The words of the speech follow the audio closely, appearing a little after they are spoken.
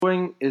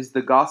Following is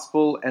the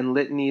Gospel and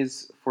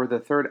litanies for the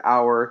third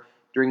hour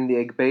during the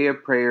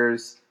Agpeya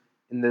prayers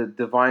in the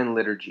Divine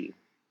Liturgy.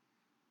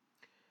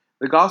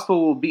 The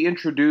Gospel will be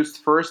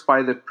introduced first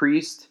by the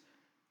priest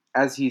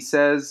as he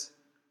says,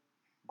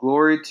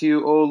 "Glory to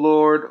you, O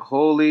Lord,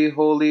 holy,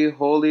 holy,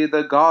 holy,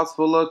 the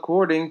Gospel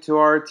according to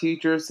our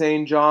teacher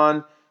St.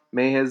 John.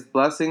 May his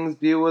blessings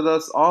be with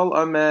us all,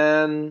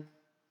 Amen."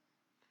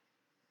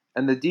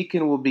 And the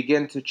deacon will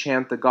begin to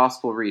chant the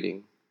Gospel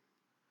reading.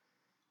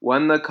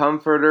 When the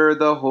Comforter,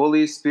 the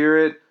Holy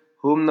Spirit,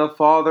 whom the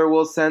Father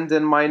will send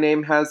in my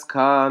name has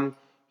come,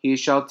 he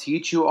shall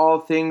teach you all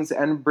things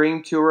and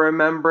bring to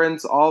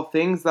remembrance all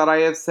things that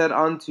I have said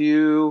unto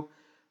you.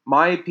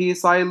 My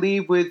peace I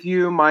leave with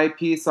you, my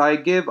peace I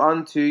give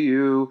unto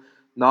you.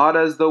 Not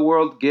as the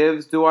world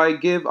gives do I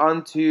give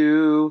unto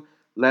you.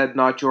 Let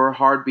not your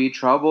heart be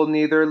troubled,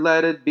 neither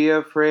let it be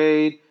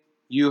afraid.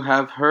 You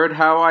have heard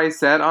how I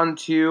said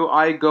unto you,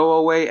 I go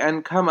away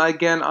and come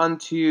again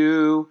unto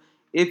you.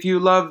 If you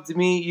loved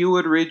me, you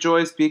would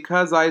rejoice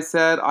because I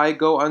said, I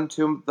go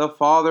unto the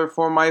Father,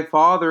 for my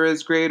Father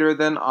is greater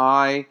than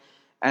I.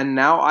 And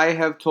now I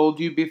have told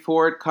you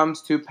before it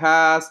comes to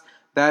pass,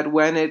 that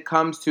when it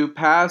comes to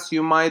pass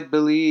you might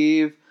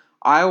believe.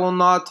 I will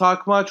not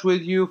talk much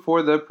with you,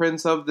 for the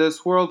prince of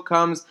this world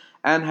comes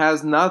and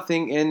has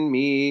nothing in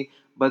me,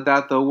 but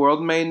that the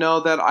world may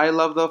know that I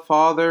love the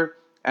Father,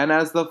 and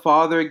as the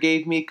Father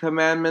gave me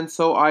commandments,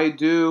 so I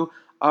do.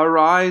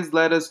 Arise,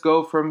 let us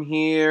go from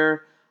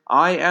here.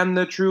 I am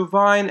the true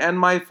vine, and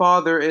my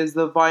Father is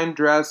the vine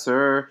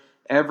dresser.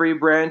 Every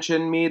branch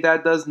in me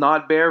that does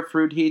not bear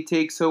fruit he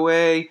takes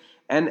away,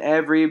 and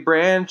every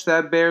branch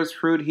that bears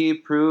fruit he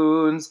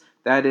prunes,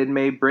 that it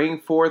may bring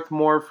forth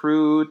more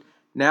fruit.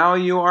 Now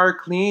you are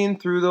clean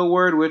through the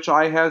word which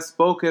I have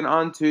spoken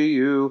unto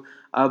you.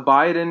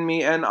 Abide in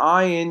me, and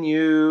I in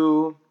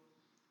you.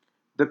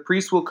 The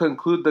priest will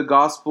conclude the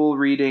gospel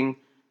reading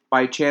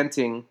by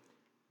chanting,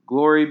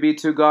 "Glory be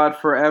to God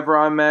forever,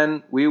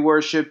 Amen. We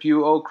worship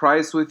you, O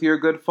Christ, with your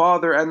good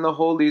Father and the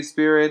Holy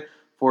Spirit,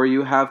 for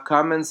you have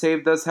come and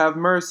saved us. Have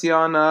mercy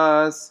on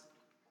us."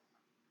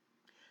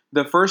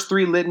 The first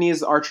three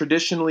litanies are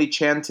traditionally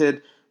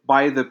chanted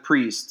by the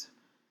priest.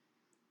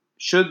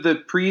 Should the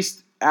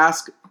priest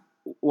ask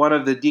one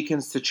of the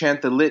deacons to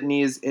chant the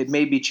litanies, it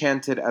may be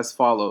chanted as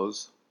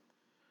follows.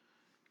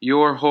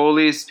 Your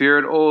Holy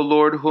Spirit, O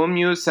Lord, whom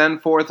you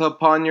sent forth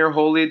upon your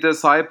holy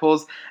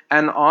disciples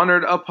and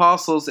honored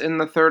apostles in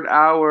the third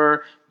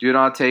hour, do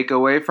not take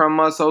away from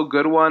us, O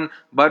good one,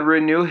 but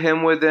renew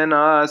him within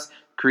us.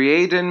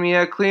 Create in me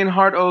a clean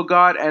heart, O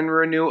God, and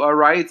renew a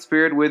right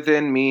spirit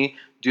within me.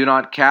 Do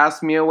not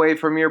cast me away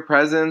from your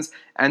presence,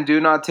 and do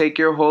not take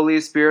your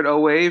Holy Spirit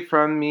away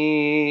from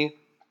me.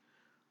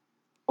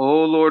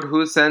 O Lord,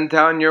 who sent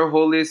down your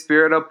Holy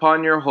Spirit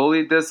upon your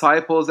holy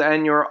disciples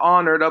and your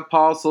honored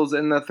apostles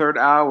in the third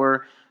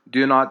hour,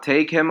 do not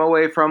take him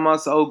away from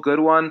us, O good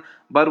one,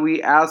 but we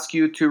ask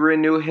you to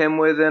renew him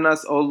within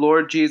us, O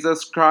Lord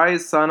Jesus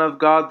Christ, Son of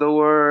God the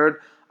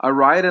Word, a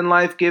right and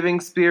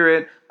life-giving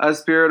spirit, a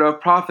spirit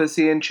of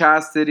prophecy and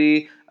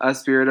chastity, a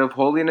spirit of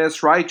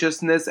holiness,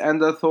 righteousness,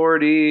 and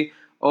authority.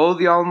 O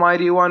the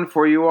Almighty One,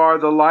 for you are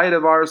the light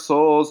of our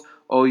souls,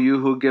 O you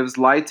who gives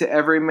light to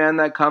every man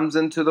that comes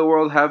into the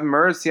world, have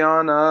mercy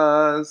on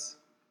us.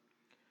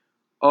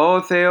 O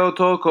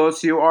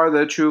Theotokos, you are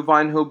the true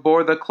vine who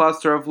bore the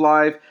cluster of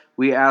life.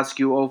 We ask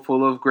you, O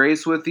full of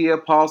grace with the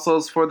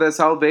apostles, for the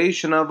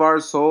salvation of our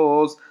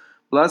souls.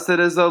 Blessed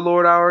is the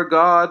Lord our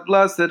God,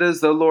 blessed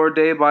is the Lord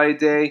day by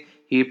day.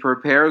 He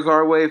prepares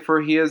our way, for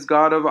he is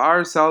God of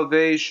our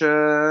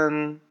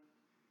salvation.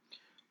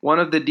 One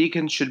of the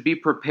deacons should be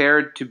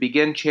prepared to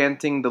begin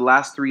chanting the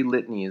last three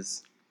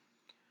litanies.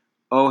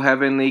 O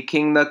heavenly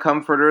King, the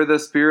Comforter, the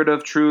Spirit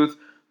of truth,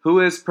 who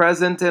is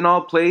present in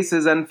all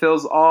places and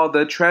fills all,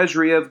 the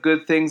treasury of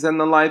good things and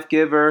the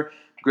life-giver,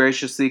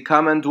 graciously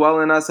come and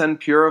dwell in us and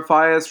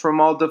purify us from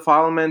all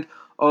defilement,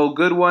 O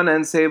good one,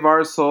 and save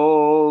our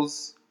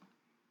souls.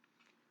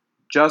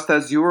 Just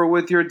as you were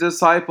with your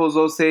disciples,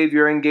 O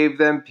Savior, and gave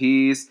them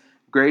peace,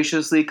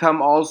 graciously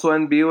come also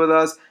and be with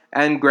us,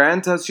 and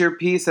grant us your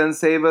peace and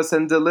save us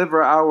and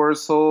deliver our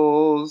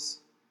souls.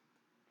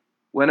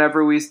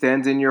 Whenever we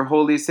stand in your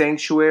holy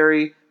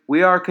sanctuary,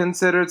 we are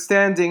considered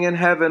standing in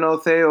heaven, O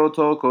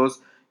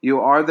Theotokos. You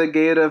are the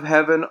gate of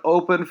heaven.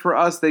 Open for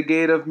us the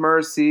gate of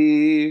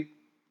mercy.